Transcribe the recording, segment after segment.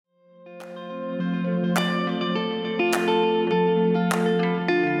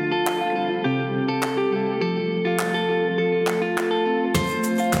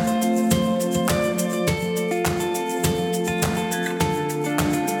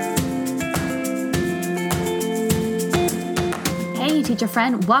teacher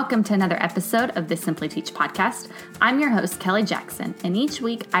friend. Welcome to another episode of the Simply Teach podcast. I'm your host, Kelly Jackson, and each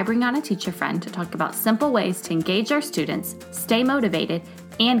week I bring on a teacher friend to talk about simple ways to engage our students, stay motivated,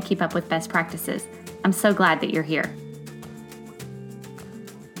 and keep up with best practices. I'm so glad that you're here.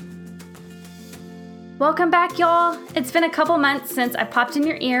 Welcome back, y'all. It's been a couple months since I popped in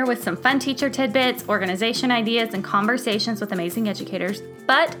your ear with some fun teacher tidbits, organization ideas, and conversations with amazing educators,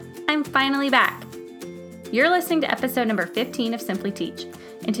 but I'm finally back. You're listening to episode number 15 of Simply Teach.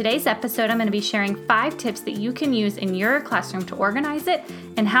 In today's episode, I'm going to be sharing 5 tips that you can use in your classroom to organize it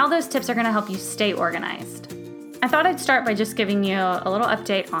and how those tips are going to help you stay organized. I thought I'd start by just giving you a little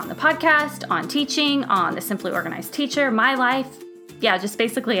update on the podcast, on teaching, on the Simply Organized Teacher, my life. Yeah, just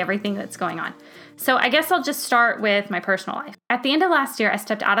basically everything that's going on. So I guess I'll just start with my personal life. At the end of last year, I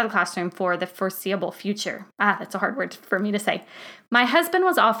stepped out of the classroom for the foreseeable future. That's a hard word for me to say. My husband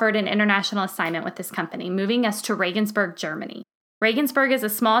was offered an international assignment with this company, moving us to Regensburg, Germany. Regensburg is a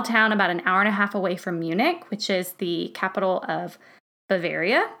small town about an hour and a half away from Munich, which is the capital of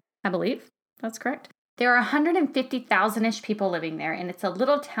Bavaria, I believe. That's correct. There are 150,000-ish people living there, and it's a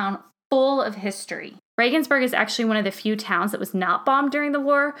little town full of history. Regensburg is actually one of the few towns that was not bombed during the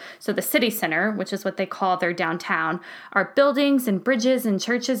war, so the city center, which is what they call their downtown, are buildings and bridges and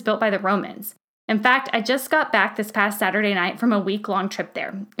churches built by the Romans. In fact, I just got back this past Saturday night from a week-long trip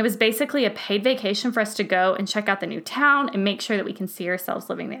there. It was basically a paid vacation for us to go and check out the new town and make sure that we can see ourselves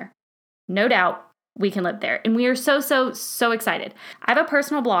living there. No doubt, we can live there, and we are so excited. I have a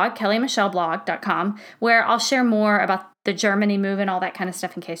personal blog, kellymichelleblog.com, where I'll share more about the Germany move and all that kind of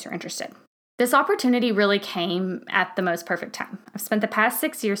stuff in case you're interested. This opportunity really came at the most perfect time. I've spent the past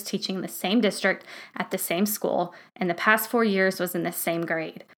 6 years teaching in the same district at the same school, and the past 4 years was in the same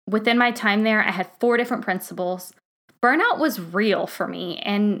grade. Within my time there, I had 4 different principals. Burnout was real for me,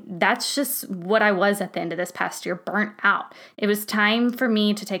 and that's just what I was at the end of this past year, burnt out. It was time for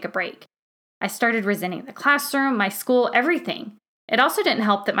me to take a break. I started resenting the classroom, my school, everything. It also didn't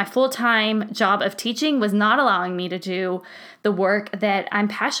help that my full-time job of teaching was not allowing me to do the work that I'm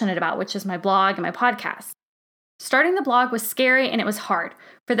passionate about, which is my blog and my podcast. Starting the blog was scary and it was hard.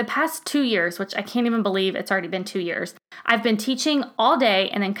 For the past 2 years, which I can't even believe it's already been 2 years, I've been teaching all day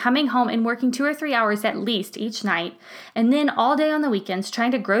and then coming home and working 2 or 3 hours at least each night, and then all day on the weekends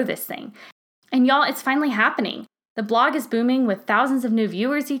trying to grow this thing. And y'all, it's finally happening. The blog is booming with thousands of new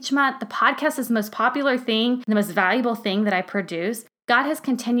viewers each month. The podcast is the most popular thing, the most valuable thing that I produce. God has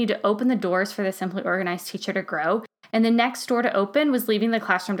continued to open the doors for the Simply Organized Teacher to grow, and the next door to open was leaving the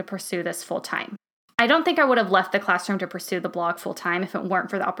classroom to pursue this full time. I don't think I would have left the classroom to pursue the blog full time if it weren't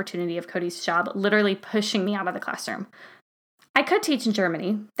for the opportunity of Cody's job literally pushing me out of the classroom. I could teach in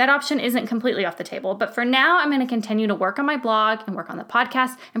Germany. That option isn't completely off the table, but for now, I'm going to continue to work on my blog and work on the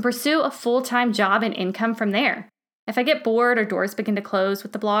podcast and pursue a full-time job and income from there. If I get bored or doors begin to close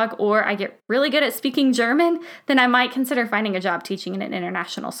with the blog, or I get really good at speaking German, then I might consider finding a job teaching in an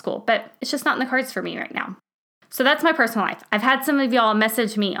international school, but it's just not in the cards for me right now. So that's my personal life. I've had some of y'all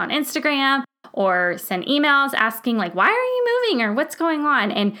message me on Instagram or send emails asking like, why are you moving or what's going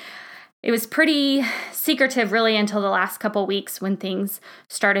on? And it was pretty secretive really until the last couple weeks when things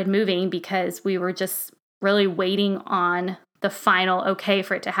started moving because we were just really waiting on the final okay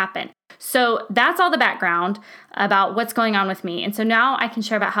for it to happen. So that's all the background about what's going on with me. And so now I can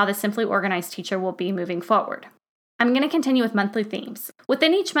share about how the Simply Organized Teacher will be moving forward. I'm going to continue with monthly themes.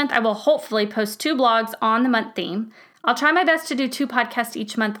 Within each month, I will hopefully post 2 blogs on the month theme. I'll try my best to do 2 podcasts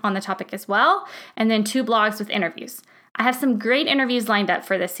each month on the topic as well, and then 2 blogs with interviews. I have some great interviews lined up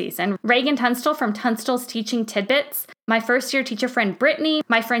for this season. Reagan Tunstall from Tunstall's Teaching Tidbits, my first-year teacher friend Brittany,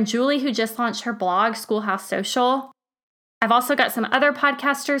 my friend Julie who just launched her blog, Schoolhouse Social. I've also got some other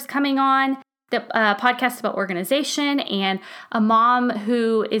podcasters coming on, the podcast about organization, and a mom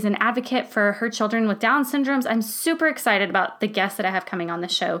who is an advocate for her children with Down syndromes. I'm super excited about the guests that I have coming on the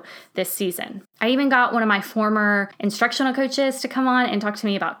show this season. I even got one of my former instructional coaches to come on and talk to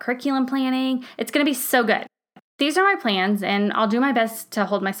me about curriculum planning. It's going to be so good. These are my plans, and I'll do my best to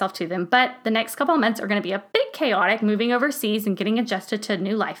hold myself to them, but the next couple of months are going to be a bit chaotic moving overseas and getting adjusted to a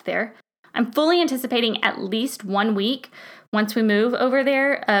new life there. I'm fully anticipating at least 1 week once we move over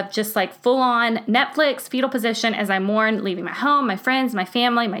there of just like full-on Netflix, fetal position as I mourn leaving my home, my friends, my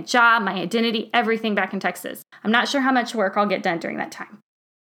family, my job, my identity, everything back in Texas. I'm not sure how much work I'll get done during that time.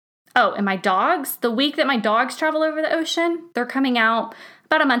 Oh, and my dogs, the week that my dogs travel over the ocean, they're coming out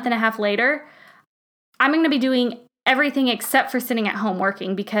about a month and a half later. I'm going to be doing everything except for sitting at home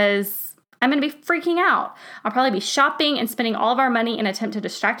working because I'm going to be freaking out. I'll probably be shopping and spending all of our money in an attempt to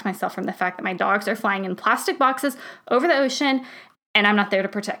distract myself from the fact that my dogs are flying in plastic boxes over the ocean and I'm not there to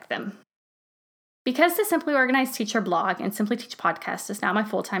protect them. Because the Simply Organized Teacher blog and Simply Teach podcast is now my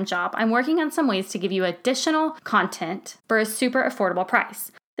full-time job, I'm working on some ways to give you additional content for a super affordable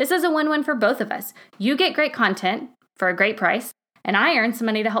price. This is a win-win for both of us. You get great content for a great price, and I earn some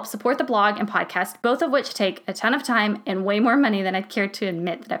money to help support the blog and podcast, both of which take a ton of time and way more money than I'd care to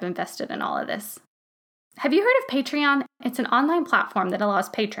admit that I've invested in all of this. Have you heard of Patreon? It's an online platform that allows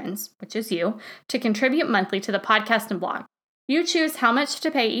patrons, which is you, to contribute monthly to the podcast and blog. You choose how much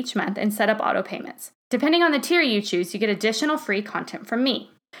to pay each month and set up auto payments. Depending on the tier you choose, you get additional free content from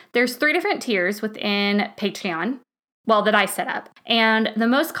me. There's 3 different tiers within Patreon, that I set up. And the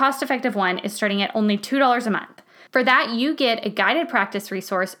most cost-effective one is starting at only $2 a month. For that, you get a guided practice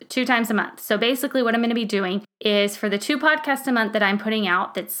resource 2 times a month. So basically what I'm going to be doing is for the 2 podcasts a month that I'm putting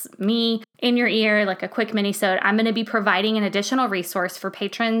out, that's me in your ear, like a quick mini-sode, I'm going to be providing an additional resource for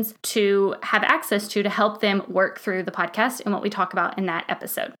patrons to have access to help them work through the podcast and what we talk about in that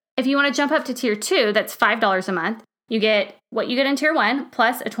episode. If you want to jump up to tier 2, that's $5 a month. You get what you get in tier 1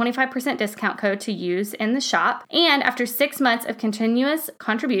 plus a 25% discount code to use in the shop. And after 6 months of continuous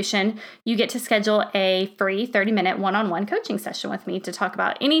contribution, you get to schedule a free 30-minute one-on-one coaching session with me to talk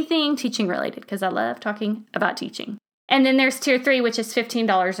about anything teaching related, because I love talking about teaching. And then there's tier 3, which is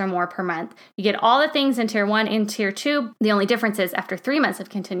 $15 or more per month. You get all the things in tier 1 and tier 2. The only difference is after 3 months of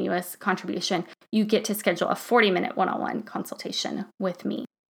continuous contribution, you get to schedule a 40-minute one-on-one consultation with me.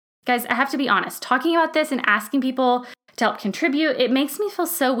 Guys, I have to be honest, talking about this and asking people to help contribute, it makes me feel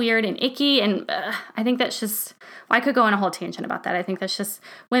so weird and icky, and I think that's just, I could go on a whole tangent about that. I think that's just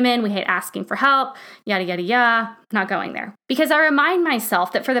women, we hate asking for help, yada, yada, yada, not going there. Because I remind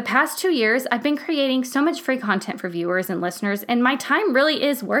myself that for the past 2 years, I've been creating so much free content for viewers and listeners, and my time really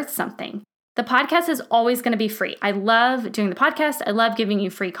is worth something. The podcast is always going to be free. I love doing the podcast. I love giving you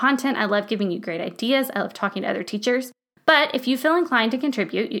free content. I love giving you great ideas. I love talking to other teachers. But if you feel inclined to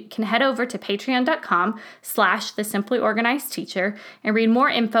contribute, you can head over to patreon.com/thesimplyOrganizedTeacher and read more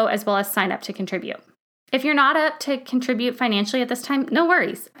info as well as sign up to contribute. If you're not up to contribute financially at this time, no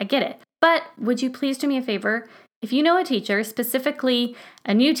worries. I get it. But would you please do me a favor? If you know a teacher, specifically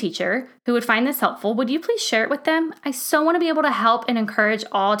a new teacher, who would find this helpful, would you please share it with them? I so want to be able to help and encourage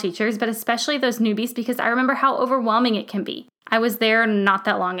all teachers, but especially those newbies, because I remember how overwhelming it can be. I was there not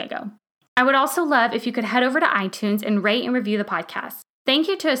that long ago. I would also love if you could head over to iTunes and rate and review the podcast. Thank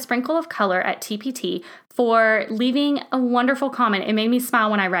you to A Sprinkle of Color at TPT for leaving a wonderful comment. It made me smile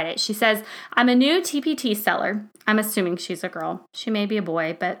when I read it. She says, I'm a new TPT seller. I'm assuming she's a girl. She may be a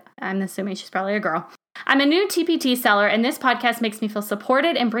boy, but I'm assuming she's probably a girl. I'm a new TPT seller, and this podcast makes me feel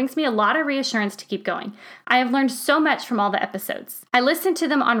supported and brings me a lot of reassurance to keep going. I have learned so much from all the episodes. I listen to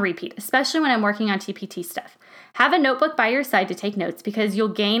them on repeat, especially when I'm working on TPT stuff. Have a notebook by your side to take notes because you'll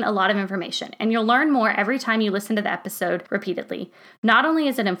gain a lot of information, and you'll learn more every time you listen to the episode repeatedly. Not only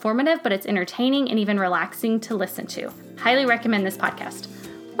is it informative, but it's entertaining and even relaxing to listen to. Highly recommend this podcast.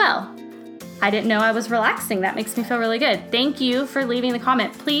 Well, I didn't know I was relaxing. That makes me feel really good. Thank you for leaving the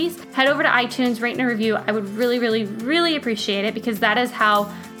comment. Please head over to iTunes, rate and review. I would really, really, really appreciate it because that is how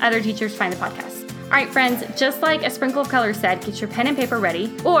other teachers find the podcast. All right, friends, just like A Sprinkle of Color said, get your pen and paper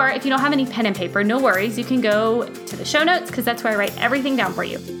ready. Or if you don't have any pen and paper, no worries. You can go to the show notes because that's where I write everything down for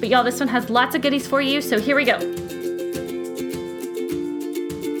you. But y'all, this one has lots of goodies for you, so here we go.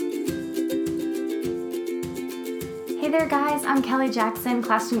 Hey there, guys. I'm Kelly Jackson,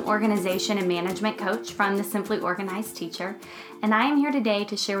 Classroom Organization and Management Coach from the Simply Organized Teacher, and I am here today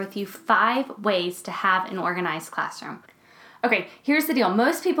to share with you 5 ways to have an organized classroom. Okay, here's the deal.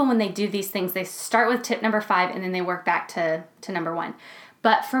 Most people, when they do these things, they start with tip number 5 and then they work back to number 1.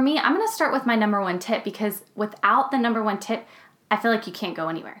 But for me, I'm going to start with my number 1 tip because without the number 1 tip, I feel like you can't go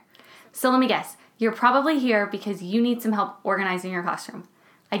anywhere. So let me guess. You're probably here because you need some help organizing your classroom.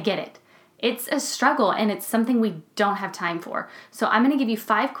 I get it. It's a struggle and it's something we don't have time for. So I'm going to give you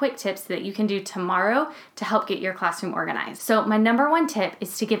 5 quick tips that you can do tomorrow to help get your classroom organized. So my number 1 tip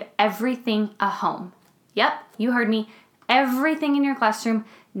is to give everything a home. Yep, you heard me. Everything in your classroom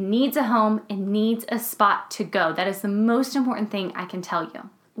needs a home and needs a spot to go. That is the most important thing I can tell you.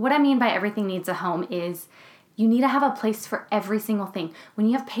 What I mean by everything needs a home is you need to have a place for every single thing. When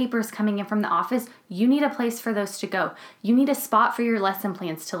you have papers coming in from the office, you need a place for those to go. You need a spot for your lesson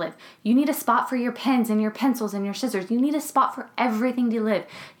plans to live. You need a spot for your pens and your pencils and your scissors. You need a spot for everything to live.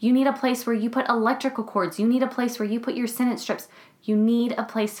 You need a place where you put electrical cords. You need a place where you put your sentence strips. You need a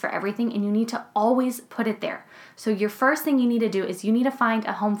place for everything and you need to always put it there. So your first thing you need to do is you need to find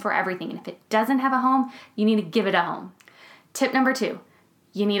a home for everything. And if it doesn't have a home, you need to give it a home. Tip number 2,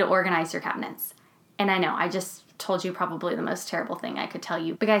 you need to organize your cabinets. And I know, I just told you probably the most terrible thing I could tell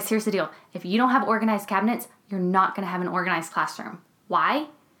you. But guys, here's the deal. If you don't have organized cabinets, you're not going to have an organized classroom. Why?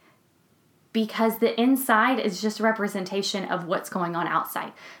 because the inside is just a representation of what's going on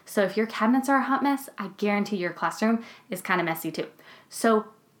outside. So if your cabinets are a hot mess, I guarantee your classroom is kind of messy too. So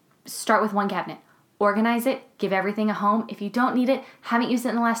start with one cabinet. Organize it, give everything a home. If you don't need it, haven't used it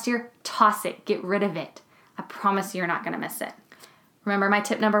in the last year, toss it, get rid of it. I promise you're not going to miss it. Remember my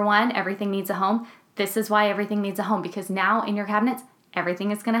tip number 1, everything needs a home? This is why everything needs a home, because now in your cabinets,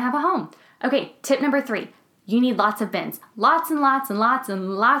 everything is going to have a home. Okay, tip number 3. You need lots of bins. Lots and lots and lots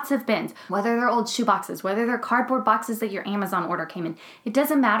and lots of bins. Whether they're old shoe boxes, whether they're cardboard boxes that your Amazon order came in. It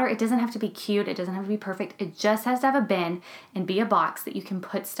doesn't matter. It doesn't have to be cute. It doesn't have to be perfect. It just has to have a bin and be a box that you can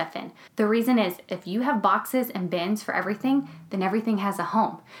put stuff in. The reason is if you have boxes and bins for everything, then everything has a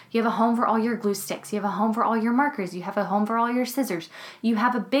home. You have a home for all your glue sticks. You have a home for all your markers. You have a home for all your scissors. You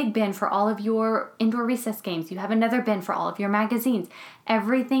have a big bin for all of your indoor recess games. You have another bin for all of your magazines.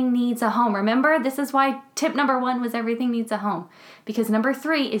 Everything needs a home. Remember, this is why tip number 1 was everything needs a home. Because number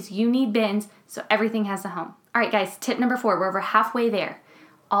 3 is you need bins, so everything has a home. All right, guys, tip number 4, we're over halfway there.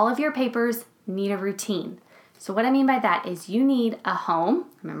 All of your papers need a routine. So what I mean by that is you need a home.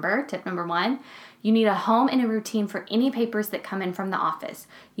 Remember, tip number 1, you need a home and a routine for any papers that come in from the office.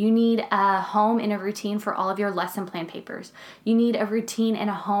 You need a home and a routine for all of your lesson plan papers. You need a routine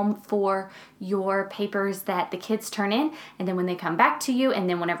and a home for your papers that the kids turn in, and then when they come back to you, and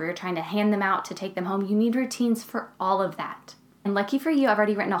then whenever you're trying to hand them out to take them home, you need routines for all of that. And lucky for you, I've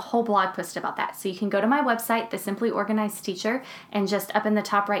already written a whole blog post about that. So you can go to my website, The Simply Organized Teacher, and just up in the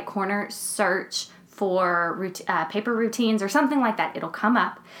top right corner, search for paper routines or something like that. It'll come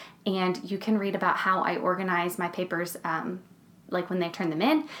up, and you can read about how I organize my papers, like when they turn them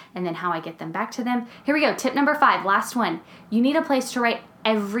in, and then how I get them back to them. Here we go. Tip number 5, last one. You need a place to write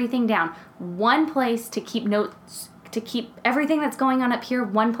everything down. One place to keep notes, to keep everything that's going on up here,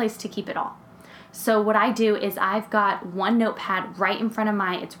 one place to keep it all. So what I do is I've got one notepad right in front of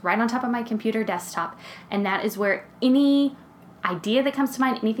it's right on top of my computer desktop, and that is where any idea that comes to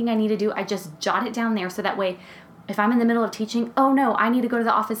mind, anything I need to do, I just jot it down there, so that way if I'm in the middle of teaching, oh no, I need to go to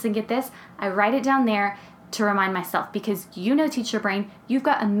the office and get this, I write it down there to remind myself, because you know, teacher brain, you've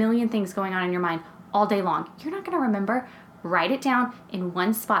got a million things going on in your mind all day long. You're not going to remember. Write it down in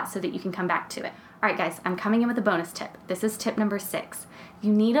one spot so that you can come back to it. All right, guys, I'm coming in with a bonus tip. This is tip number 6.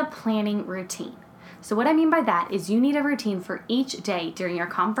 You need a planning routine. So what I mean by that is you need a routine for each day during your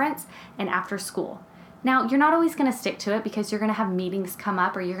conference and after school. Now, you're not always going to stick to it because you're going to have meetings come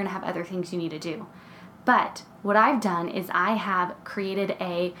up or you're going to have other things you need to do. But what I've done is I have created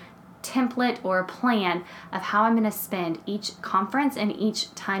a template or a plan of how I'm going to spend each conference and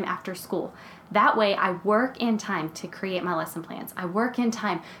each time after school. That way I work in time to create my lesson plans. I work in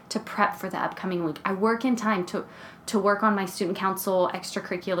time to prep for the upcoming week. I work in time to work on my student council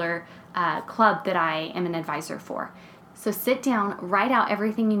extracurricular club that I am an advisor for. So sit down, write out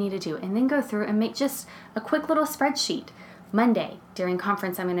everything you need to do, and then go through and make just a quick little spreadsheet. Monday, during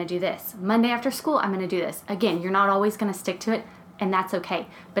conference, I'm going to do this. Monday after school, I'm going to do this. Again, you're not always going to stick to it, and that's okay,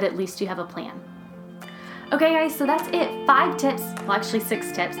 but at least you have a plan. Okay, guys, so that's it. 5 tips, well, actually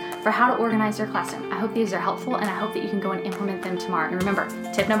 6 tips for how to organize your classroom. I hope these are helpful, and I hope that you can go and implement them tomorrow. And remember,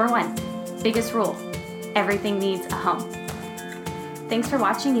 tip number 1, biggest rule, everything needs a home. Thanks for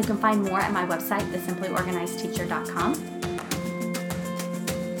watching. You can find more at my website, thesimplyorganizedteacher.com.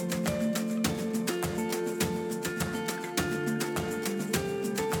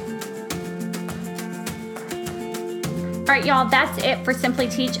 All right, y'all, that's it for Simply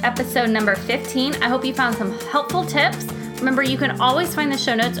Teach episode number 15. I hope you found some helpful tips. Remember, you can always find the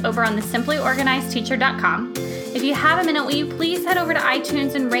show notes over on thesimplyorganizedteacher.com. If you have a minute, will you please head over to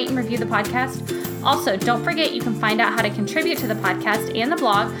iTunes and rate and review the podcast? Also, don't forget you can find out how to contribute to the podcast and the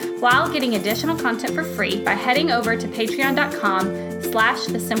blog while getting additional content for free by heading over to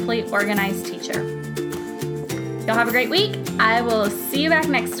patreon.com/thesimplyorganizedteacher. Y'all have a great week. I will see you back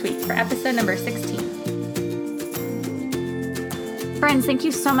next week for episode number 16. Friends, thank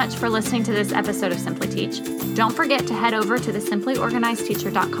you so much for listening to this episode of Simply Teach. Don't forget to head over to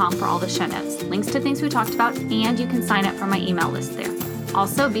thesimplyorganizedteacher.com for all the show notes, links to things we talked about, and you can sign up for my email list there.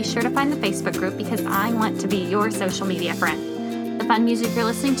 Also, be sure to find the Facebook group because I want to be your social media friend. The fun music you're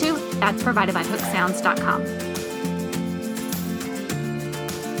listening to, that's provided by hooksounds.com.